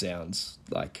 It just sounds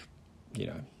like,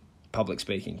 public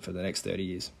speaking for the next 30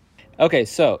 years. Okay,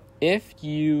 so if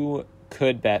you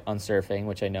could bet on surfing,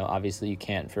 which I know obviously you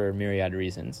can't for myriad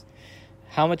reasons,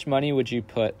 how much money would you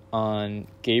put on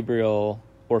Gabriel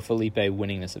or Felipe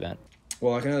winning this event?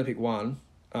 Well, I can only pick one,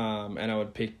 and I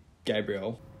would pick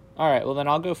Gabriel. All right, well, then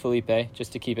I'll go Felipe,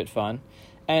 just to keep it fun.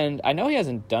 And I know he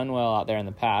hasn't done well out there in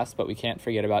the past, but we can't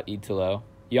forget about Italo.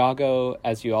 Iago,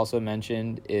 as you also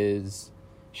mentioned,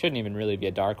 shouldn't even really be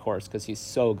a dark horse because he's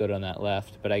so good on that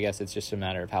left, but I guess it's just a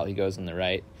matter of how he goes on the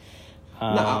right. No,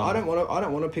 I don't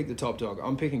want to pick the top dog.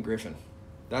 I'm picking Griffin.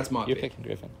 That's my pick. You're picking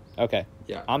Griffin. Okay.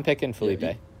 Yeah. I'm picking Felipe.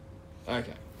 Yeah,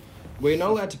 okay. We're not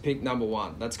allowed to pick number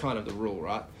one. That's kind of the rule,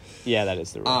 right? Yeah, that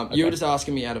is the rule. Okay. You were just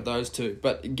asking me out of those two,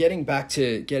 but getting back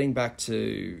to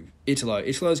Italo.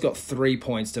 Italo's got 3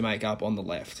 points to make up on the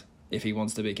left if he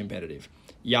wants to be competitive.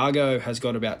 Iago has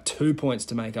got about 2 points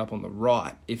to make up on the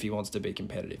right if he wants to be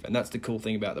competitive, and that's the cool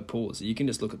thing about the pools. You can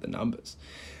just look at the numbers.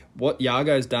 What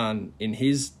Iago's done in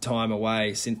his time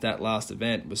away since that last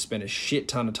event was spend a shit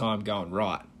ton of time going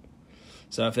right.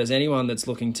 So if there's anyone that's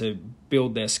looking to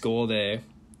build their score there,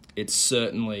 it's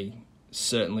certainly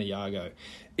Iago.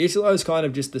 Italo's kind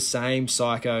of just the same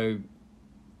psycho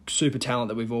super talent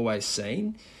that we've always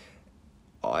seen.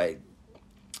 I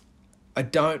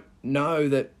don't know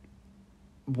that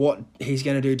what he's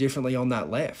going to do differently on that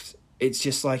left. It's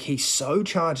just like he's so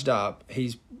charged up,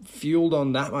 he's fueled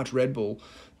on that much Red Bull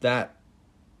that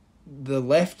the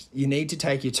left, you need to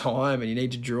take your time and you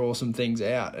need to draw some things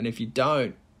out. And if you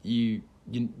don't, you're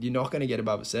not going to get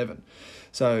above a 7.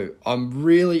 So I'm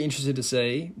really interested to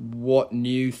see what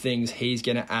new things he's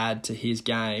going to add to his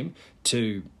game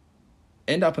to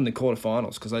end up in the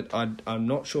quarterfinals, because I'm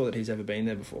not sure that he's ever been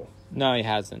there before. No, he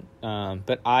hasn't.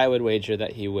 But I would wager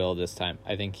that he will this time.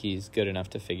 I think he's good enough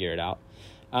to figure it out.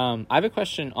 I have a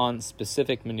question on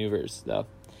specific maneuvers, though.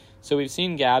 So we've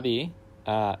seen Gabby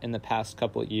in the past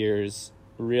couple of years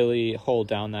really hold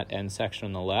down that end section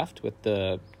on the left with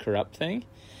the corrupt thing.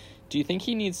 Do you think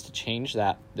he needs to change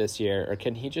that this year, or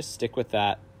can he just stick with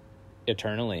that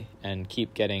eternally and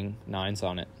keep getting 9s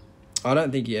on it? I don't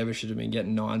think he ever should have been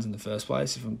getting 9s in the first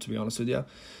place, if I'm to be honest with you.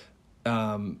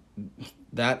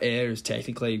 That air is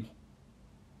technically...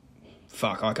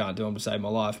 I can't do them to save my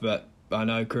life, but I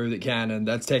know crew that can, and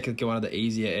that's technically one of the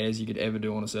easier airs you could ever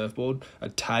do on a surfboard. A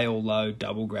tail low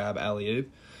double grab alley-oop.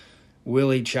 Will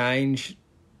he change?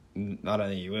 I don't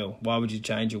think he will. Why would you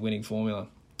change your winning formula?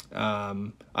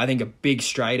 I think a big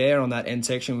straight air on that end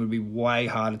section would be way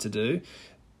harder to do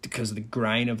because of the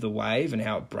grain of the wave and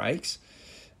how it breaks.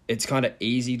 It's kind of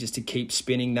easy just to keep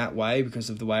spinning that way because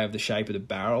of the way of the shape of the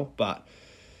barrel, but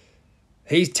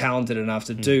he's talented enough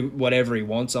to do whatever he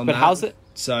wants on that. But how's it?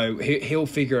 So he'll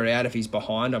figure it out if he's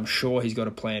behind. I'm sure he's got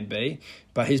a plan B,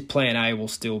 but his plan A will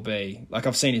still be, like,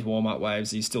 I've seen his warm-up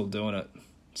waves, he's still doing it.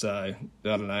 So I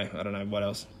don't know what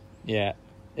else. Yeah.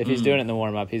 If he's doing it in the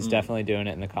warm-up, he's definitely doing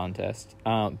it in the contest.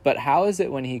 But how is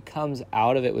it when he comes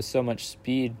out of it with so much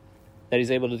speed that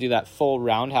he's able to do that full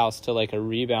roundhouse to like a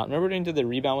rebound? Remember when he did the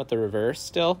rebound with the reverse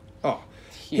still? Oh,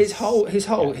 his whole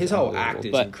act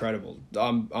is incredible.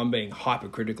 I'm being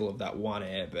hypercritical of that one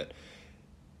air, but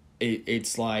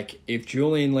it's like if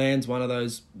Julian lands one of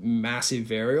those massive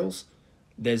varials,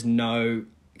 there's no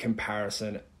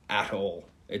comparison at all.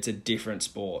 It's a different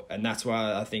sport, and that's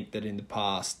why I think that in the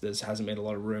past there hasn't been a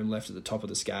lot of room left at the top of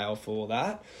the scale for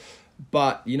that.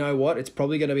 But you know what? It's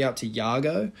probably going to be up to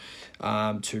Yago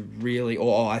to really,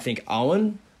 or I think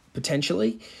Owen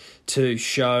potentially, to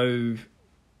show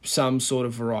some sort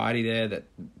of variety there that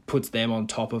puts them on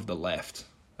top of the left.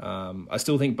 I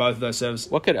still think both of those serves.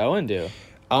 What could Owen do?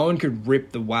 Owen could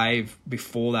rip the wave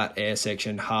before that air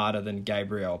section harder than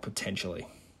Gabriel potentially.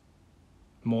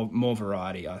 More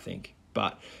variety, I think.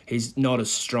 But he's not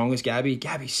as strong as Gabby.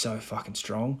 Gabby's so fucking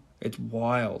strong. It's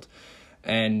wild.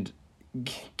 And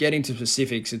getting to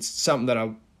specifics, it's something that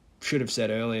I should have said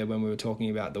earlier when we were talking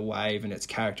about the wave and its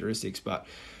characteristics. But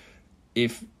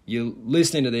if you're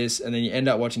listening to this and then you end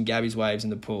up watching Gabby's waves in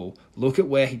the pool, look at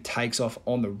where he takes off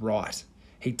on the right.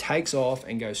 He takes off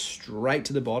and goes straight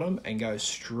to the bottom and goes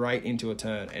straight into a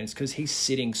turn. And it's because he's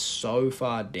sitting so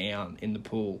far down in the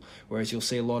pool. Whereas you'll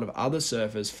see a lot of other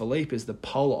surfers, Philippe is the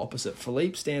polar opposite.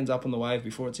 Philippe stands up on the wave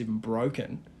before it's even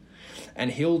broken.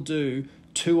 And he'll do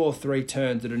 2 or 3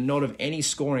 turns that are not of any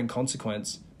scoring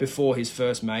consequence before his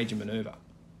first major maneuver.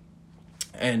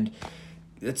 And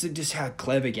that's just how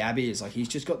clever Gabby is. Like, he's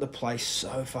just got the place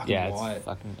so fucking wide.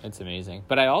 It's amazing.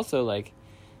 But I also, like,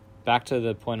 back to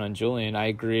the point on Julian, I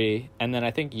agree. And then I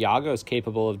think Yago's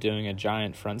capable of doing a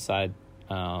giant frontside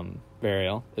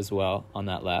varial as well on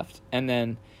that left. And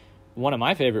then one of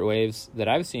my favorite waves that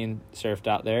I've seen surfed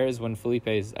out there is when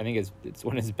Felipe's, I think it's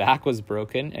when his back was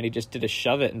broken and he just did a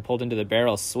shove it and pulled into the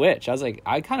barrel switch. I was like,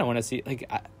 I kind of want to see, like,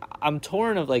 I'm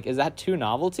torn of, like, is that too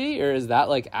novelty or is that,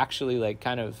 like, actually, like,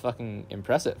 kind of fucking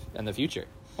impressive in the future?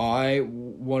 I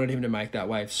wanted him to make that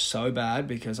wave so bad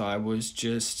because I was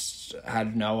just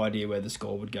had no idea where the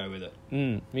score would go with it.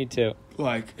 Me too.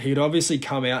 Like, he'd obviously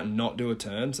come out and not do a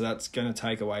turn, so that's going to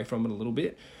take away from it a little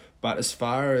bit. But as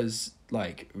far as,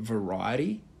 like,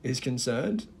 variety is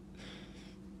concerned,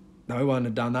 no one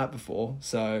had done that before,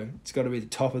 so it's got to be the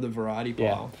top of the variety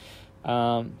pile.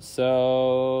 Yeah.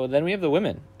 So then we have the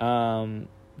women.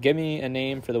 Give me a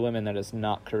name for the women that is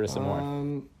not Carissa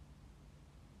Moore.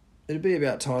 It'd be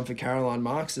about time for Caroline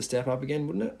Marks to step up again,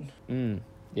 wouldn't it?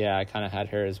 Yeah, I kind of had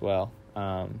her as well.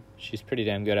 She's pretty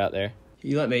damn good out there.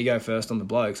 You let me go first on the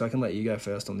blokes. I can let you go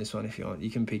first on this one if you want.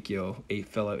 You can pick your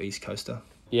fellow East Coaster.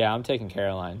 Yeah, I'm taking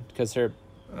Caroline because her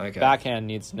backhand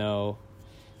needs no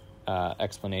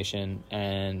explanation,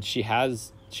 and she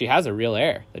has a real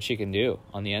air that she can do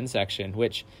on the end section,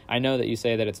 which I know that you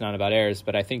say that it's not about airs,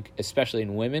 but I think especially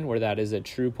in women where that is a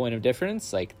true point of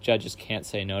difference, like, judges can't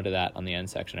say no to that on the end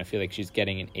section. I feel like she's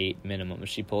getting an 8 minimum if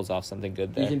she pulls off something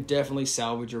good there. You can definitely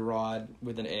salvage a ride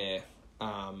with an air.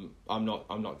 I'm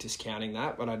not discounting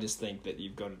that, but I just think that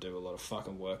you've got to do a lot of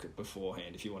fucking work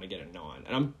beforehand if you want to get a 9.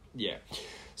 And I'm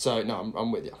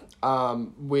with you.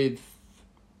 With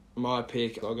my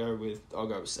pick, I'll go with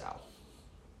Sal.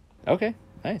 Okay,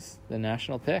 nice. The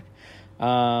national pick.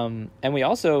 And we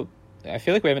also, I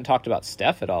feel like we haven't talked about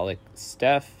Steph at all. Like,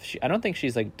 Steph, I don't think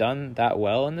she's, like, done that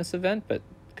well in this event, but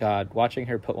God, watching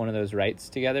her put one of those rights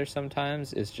together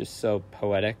sometimes is just so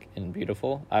poetic and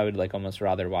beautiful. I would, like, almost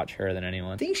rather watch her than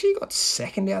anyone. I think she got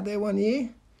second out there one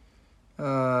year.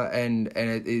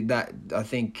 That I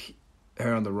think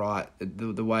her on the right,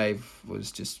 the wave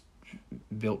was just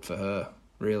built for her,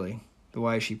 really. The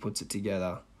way she puts it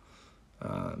together.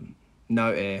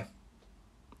 No air.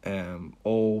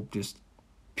 All just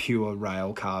pure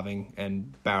rail carving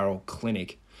and barrel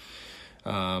clinic.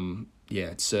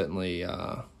 It's certainly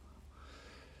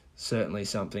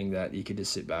something that you could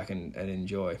just sit back and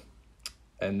enjoy.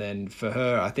 And then for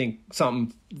her, I think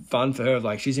something fun for her,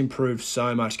 like, she's improved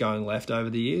so much going left over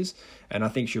the years, and I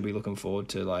think she'll be looking forward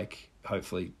to, like,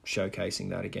 hopefully showcasing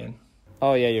that again.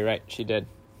 Oh yeah, you're right. She did.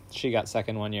 She got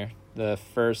second one year. The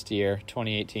first year,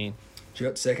 2018. She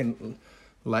got second.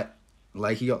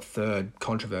 Lakey got third,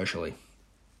 controversially.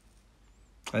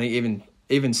 I think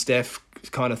even Steph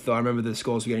kind of thought, I remember the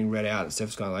scores were getting read out and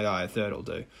Steph's kind of like, a third will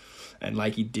do. And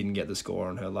Lakey didn't get the score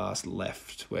on her last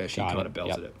left where she kind of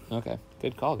belted it. Okay,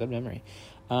 good call, good memory.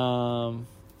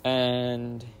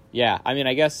 And yeah, I mean,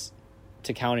 I guess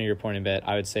to counter your point a bit,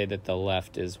 I would say that the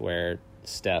left is where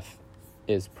Steph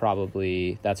is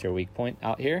probably, that's her weak point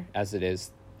out here, as it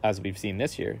is, as we've seen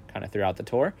this year, kind of throughout the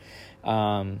tour.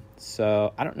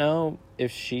 So I don't know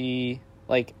if she,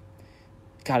 like,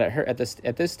 God, at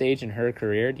this stage in her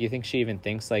career, do you think she even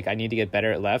thinks, like, I need to get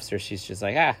better at lefts, or she's just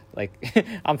like,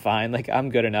 I'm fine, like, I'm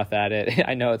good enough at it.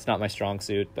 I know it's not my strong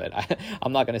suit, but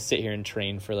I'm not going to sit here and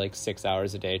train for like 6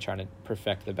 hours a day trying to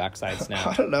perfect the backside snap.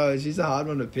 I don't know. She's a hard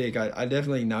one to pick. I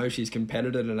definitely know she's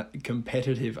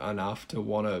competitive enough to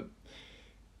want to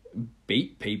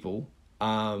beat people.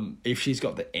 If she's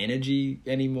got the energy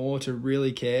anymore to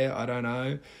really care, I don't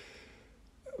know.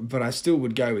 But I still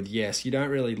would go with yes. You don't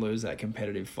really lose that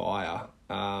competitive fire.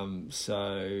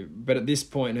 But at this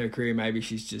point in her career, maybe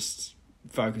she's just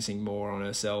focusing more on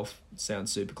herself.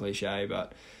 Sounds super cliche,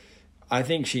 but I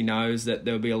think she knows that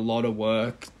there'll be a lot of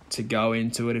work to go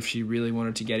into it if she really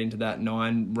wanted to get into that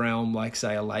 9 realm, like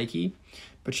say a Lakey.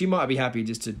 But she might be happy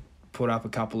just to put up a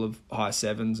couple of high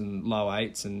 7s and low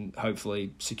 8s and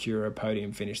hopefully secure a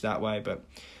podium finish that way. But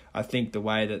I think the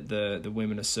way that the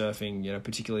women are surfing,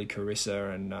 particularly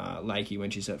Carissa and Lakey when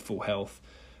she's at full health,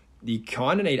 you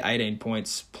kind of need 18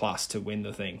 points plus to win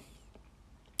the thing.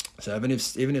 So even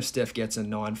if Steph gets a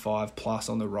 9.5 plus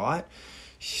on the right,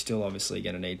 she's still obviously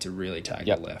going to need to really tag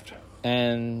the left.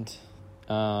 And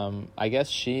I guess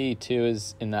she too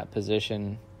is in that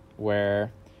position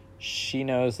where she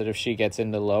knows that if she gets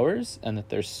into lowers and that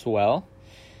there's swell,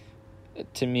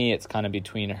 to me, it's kind of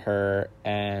between her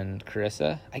and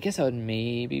Carissa. I guess I would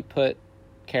maybe put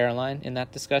Caroline in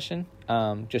that discussion,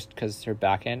 just because her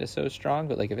backhand is so strong.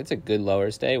 But like, if it's a good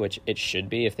lowers day, which it should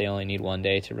be, if they only need one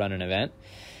day to run an event,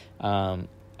 I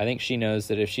think she knows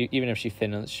that if she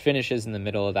finishes in the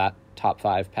middle of that top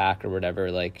 5 pack or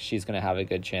whatever, like, she's going to have a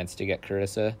good chance to get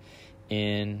Carissa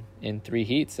in 3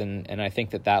 heats, and I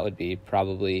think that would be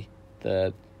probably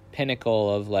the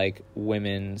pinnacle of like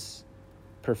women's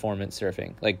performance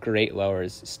surfing, like great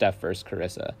lowers, Steph versus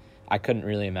Carissa. I couldn't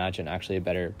really imagine actually a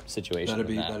better situation.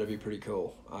 That'd be pretty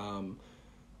cool.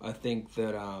 I think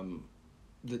that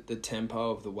the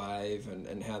tempo of the wave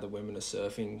and how the women are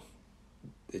surfing,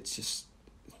 it's just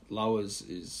lowers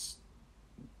is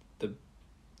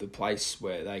the place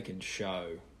where they can show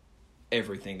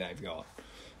everything they've got.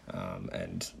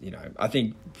 And I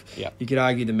think you could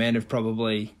argue the men have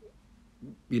probably,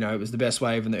 it was the best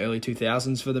wave in the early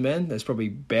 2000s for the men. There's probably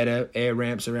better air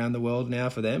ramps around the world now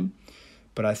for them.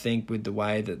 But I think with the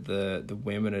way that the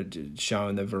women are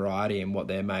showing the variety and what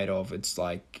they're made of, it's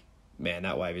like, man,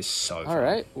 that wave is so fun. All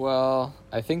right. Well,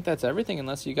 I think that's everything,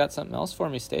 unless you got something else for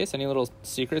me, Stace. Any little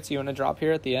secrets you want to drop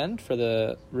here at the end for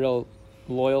the real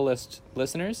loyalist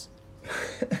listeners?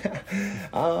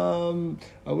 I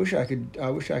wish I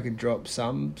could drop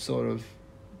some sort of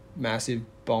massive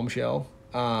bombshell.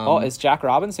 Is Jack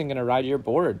Robinson going to ride your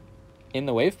board in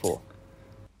the wave pool?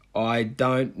 I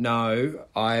don't know.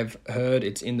 I've heard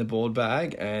it's in the board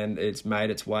bag and it's made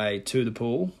its way to the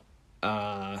pool.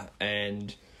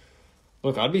 And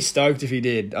look, I'd be stoked if he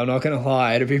did. I'm not going to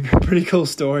lie. It'd be a pretty cool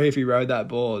story if he rode that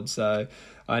board. So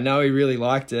I know he really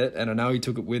liked it and I know he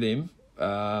took it with him.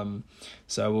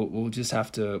 So we'll just have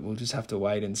to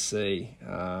wait and see.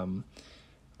 I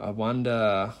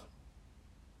wonder,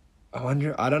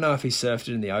 I don't know if he surfed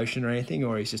it in the ocean or anything,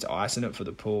 or he's just icing it for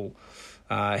the pool.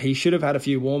 He should have had a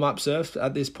few warm-up surfs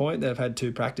at this point. They've had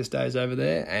 2 practice days over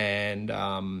there, and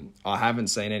I haven't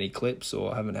seen any clips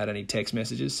or haven't had any text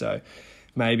messages, so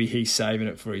maybe he's saving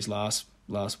it for his last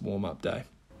warm-up day.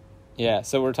 Yeah,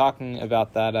 so we're talking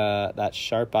about that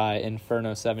Sharp Eye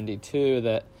Inferno 72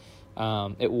 that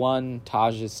it won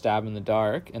Taj's Stab in the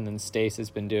Dark, and then Stace has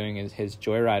been doing his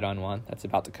Joyride on one that's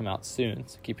about to come out soon,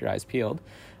 so keep your eyes peeled.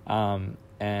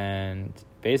 And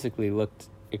basically looked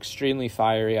extremely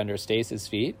fiery under Stace's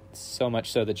feet, so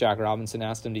much so that Jack Robinson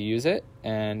asked him to use it,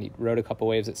 and he rode a couple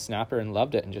waves at Snapper and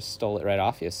loved it and just stole it right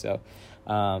off you. So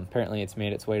apparently it's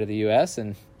made its way to the US,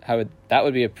 and that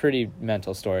would be a pretty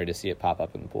mental story to see it pop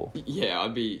up in the pool. Yeah,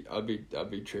 I'd be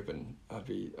tripping. I'd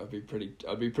be pretty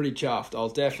chuffed. I'll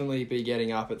definitely be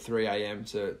getting up at 3 a.m.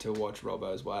 to watch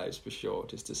Robbo's waves for sure,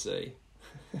 just to see.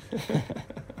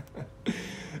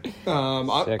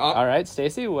 All right,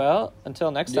 Stacey. Well,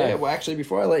 until next time. Yeah, well, actually,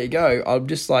 before I let you go, I'd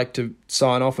just like to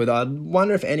sign off with, I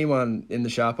wonder if anyone in the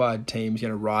Sharp Eye team is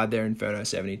going to ride their Inferno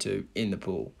 72 in the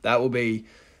pool. That will be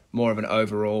more of an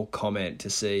overall comment to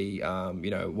see,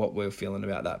 what we're feeling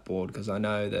about that board, because I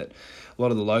know that a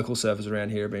lot of the local surfers around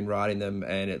here have been riding them,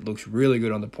 and it looks really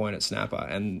good on the point at Snapper,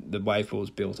 and the wave pool is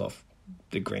built off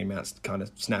the Greenmounts kind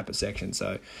of Snapper section.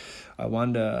 So I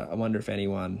wonder if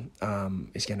anyone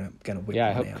is gonna whip Yeah,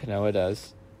 I one hope out. Kanoa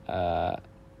does.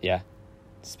 Yeah,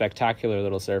 spectacular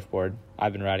little surfboard.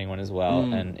 I've been riding one as well,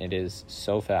 and it is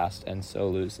so fast and so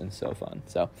loose and so fun.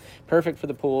 So perfect for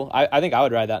the pool. I think I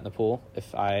would ride that in the pool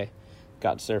if I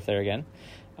got to surf there again.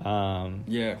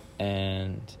 Yeah.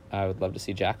 And I would love to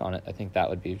see Jack on it. I think that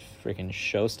would be freaking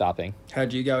show-stopping.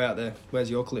 How'd you go out there?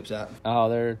 Where's your clips at? Oh,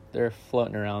 they're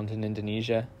floating around in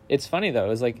Indonesia. It's funny though. It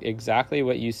was like exactly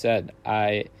what you said.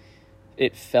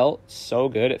 It felt so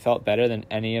good. It felt better than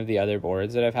any of the other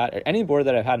boards that I've had, or any board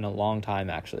that I've had in a long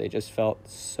time, actually. It just felt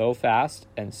so fast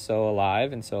and so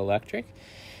alive and so electric.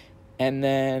 And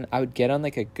then I would get on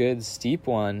like a good steep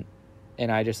one,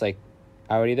 and I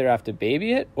would either have to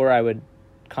baby it, or I would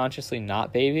consciously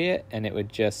not baby it, and it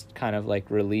would just kind of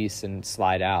like release and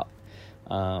slide out.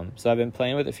 So I've been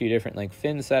playing with a few different like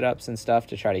fin setups and stuff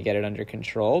to try to get it under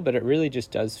control, but it really just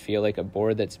does feel like a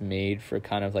board that's made for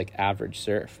kind of like average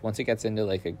surf. Once it gets into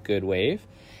like a good wave,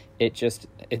 it's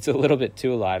a little bit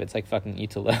too alive. It's like fucking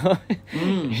Italo.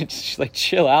 It's just like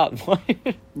chill out, boy.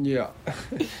 Yeah.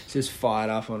 It's just fired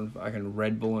up on fucking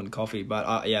Red Bull and coffee. But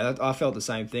I felt the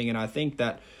same thing, and I think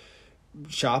that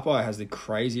Sharp Eye has the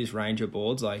craziest range of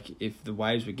boards. Like, if the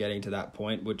waves were getting to that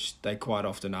point, which they quite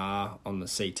often are on the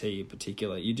CT in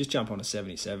particular, you just jump on a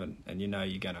 77 and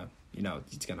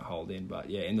it's gonna hold in. But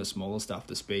yeah, in the smaller stuff,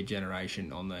 the speed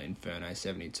generation on the Inferno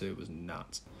 72 was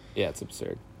nuts. Yeah, it's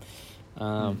absurd.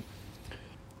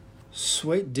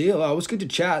 Sweet deal. Oh, it was good to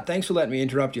chat. Thanks for letting me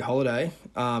interrupt your holiday.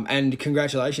 And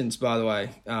congratulations, by the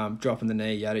way, dropping the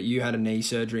knee. You had a knee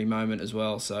surgery moment as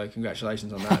well, so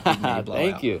congratulations on that. Big knee blowout.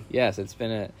 Thank you. Yes, it's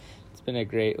been a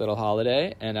great little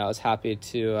holiday, and I was happy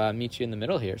to meet you in the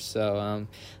middle here. So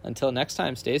until next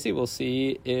time, Stacey, we'll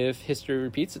see if history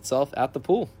repeats itself at the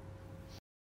pool.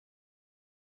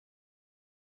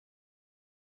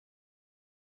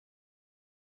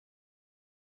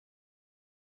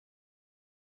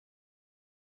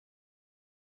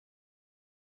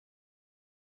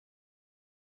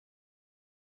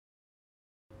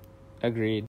 Agreed.